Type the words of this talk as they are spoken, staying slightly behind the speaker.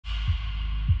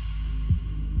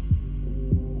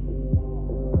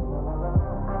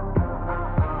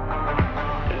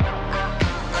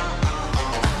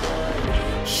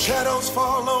Shadows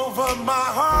fall over my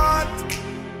heart.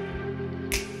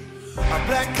 I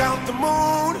black out the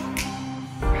moon.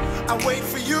 I wait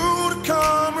for you to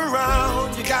come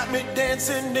around. You got me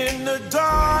dancing in the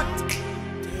dark.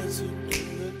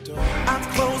 I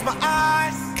close my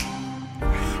eyes,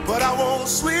 but I won't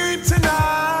sleep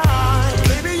tonight.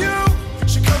 Baby, you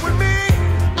should come with me.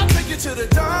 I'll take you to the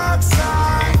dark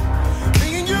side.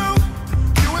 Me and you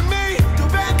and me, do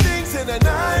bad things in the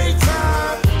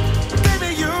nighttime.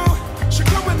 Baby, you should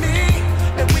come with me,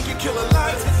 and we can kill the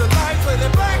lights, hit the lights, let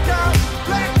it black out,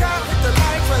 hit the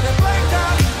lights, let it black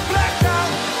out.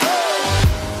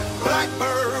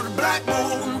 Blackbird, black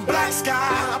moon, black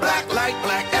sky, black light,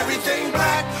 black everything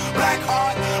black. Black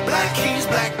heart, black keys,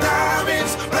 black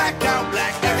diamonds, black out,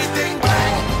 black everything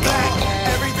black. Black,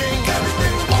 everything,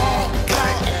 everything all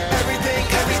black. Everything,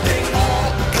 everything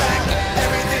all black.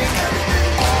 Everything,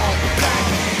 everything all black.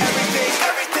 Everything,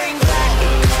 everything black.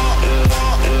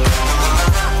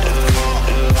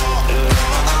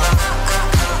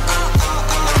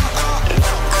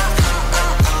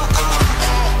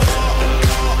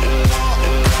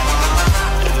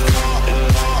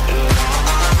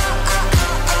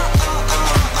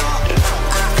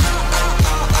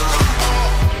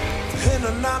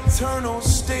 Nocturnal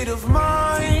state of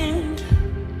mind,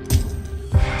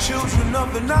 children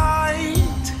of the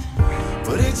night,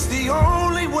 but it's the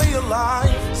only way of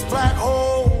life. It's black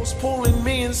holes pulling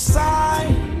me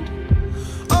inside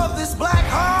of this black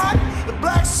heart, the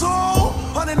black soul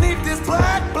underneath this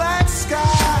black, black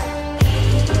sky.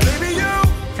 Baby, you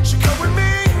should come with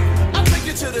me. I'll take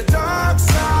you to the dark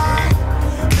side.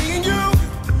 Me and you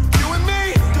and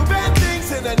me, do bad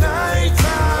things in the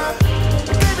nighttime.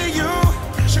 Baby, you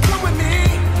should come with me,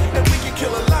 and we can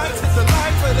kill the lights, hit the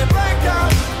lights, let it black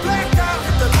out,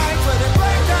 hit the lights, let it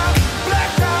black out.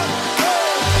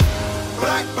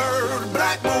 Blackbird,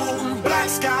 black moon, black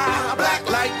sky, black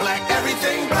light, black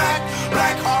everything black.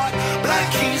 Black heart,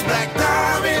 black keys, black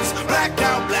diamonds, black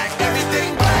out, black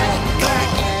everything black. Black,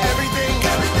 everything,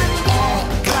 everything all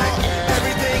black.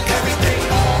 Everything, everything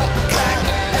all black.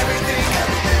 Everything,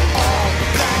 everything all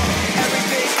black.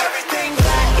 Everything, everything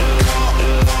black.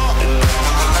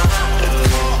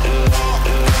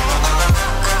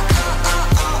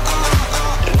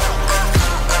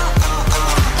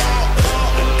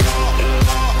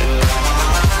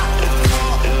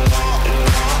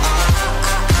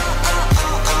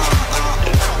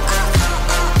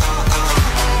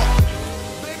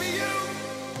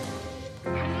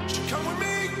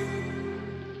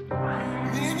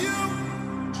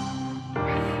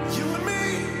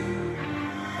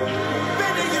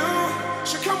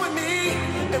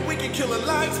 Kill the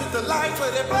lights, hit the lights,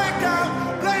 let it black out,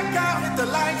 hit the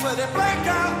lights, let it black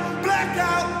out.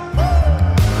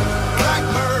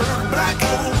 Blackbird, black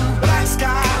moon, black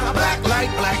sky, black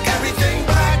light, black everything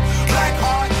black. Black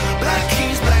heart, black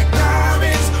keys, black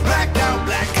diamonds, black out,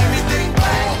 black everything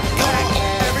black. Black,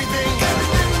 everything,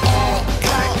 everything all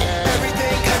black.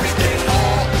 Everything, everything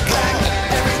all black.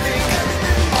 Everything,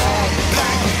 everything all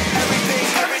black. Everything,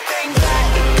 everything black.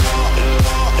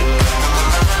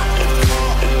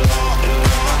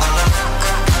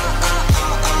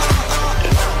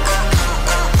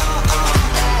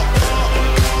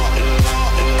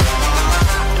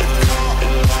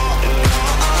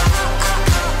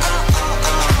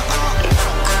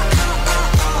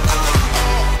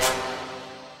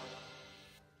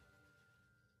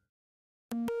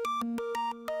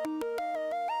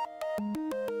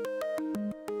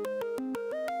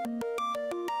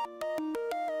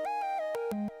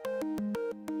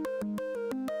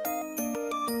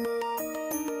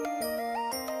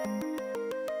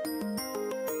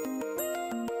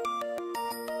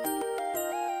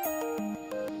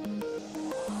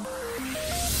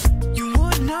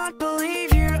 Not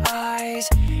believe your eyes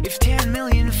if 10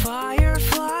 million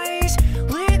fireflies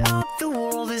lit up the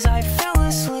world as I fell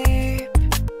asleep.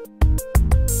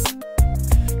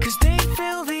 'Cause they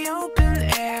fill the open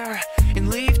air and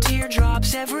leave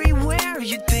teardrops everywhere.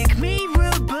 You'd think me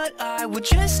rude, but I would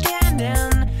just stand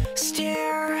and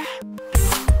stare.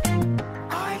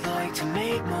 I'd like to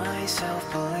make myself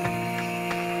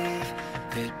believe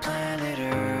that planet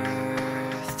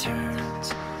Earth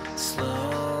turns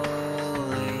slowly.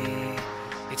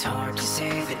 It's hard to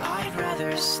say that I'd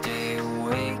rather stay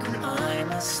awake when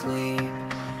I'm asleep,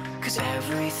 'cause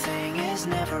everything is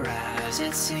never as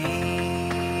it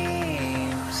seems.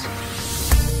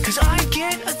 'Cause I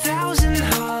get 1,000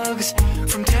 hugs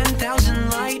from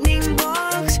 10,000 lightning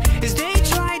bugs as they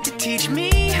tried to teach me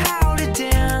how to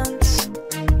dance.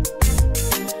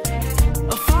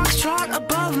 A foxtrot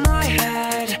above my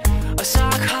head, a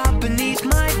sock hop beneath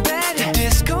my bed. A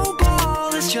disco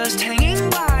ball is just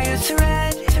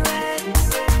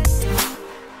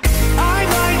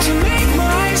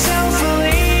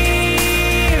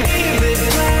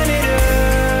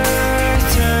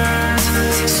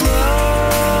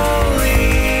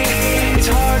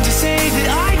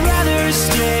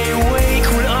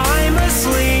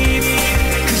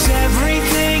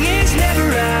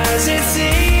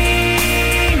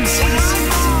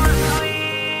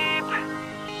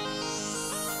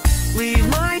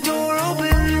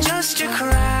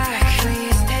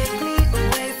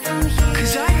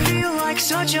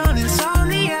such an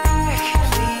insomniac.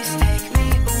 Please take me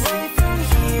away from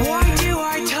here. Why do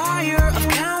I tire of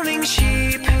counting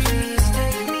sheep? Please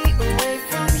take me away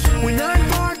from here. When I'm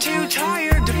far too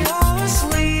tired to fall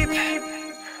asleep.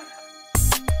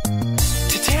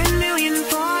 To 10 million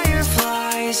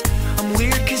fireflies, I'm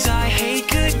weird cause I hate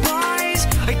goodbyes.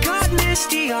 I got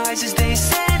misty eyes as they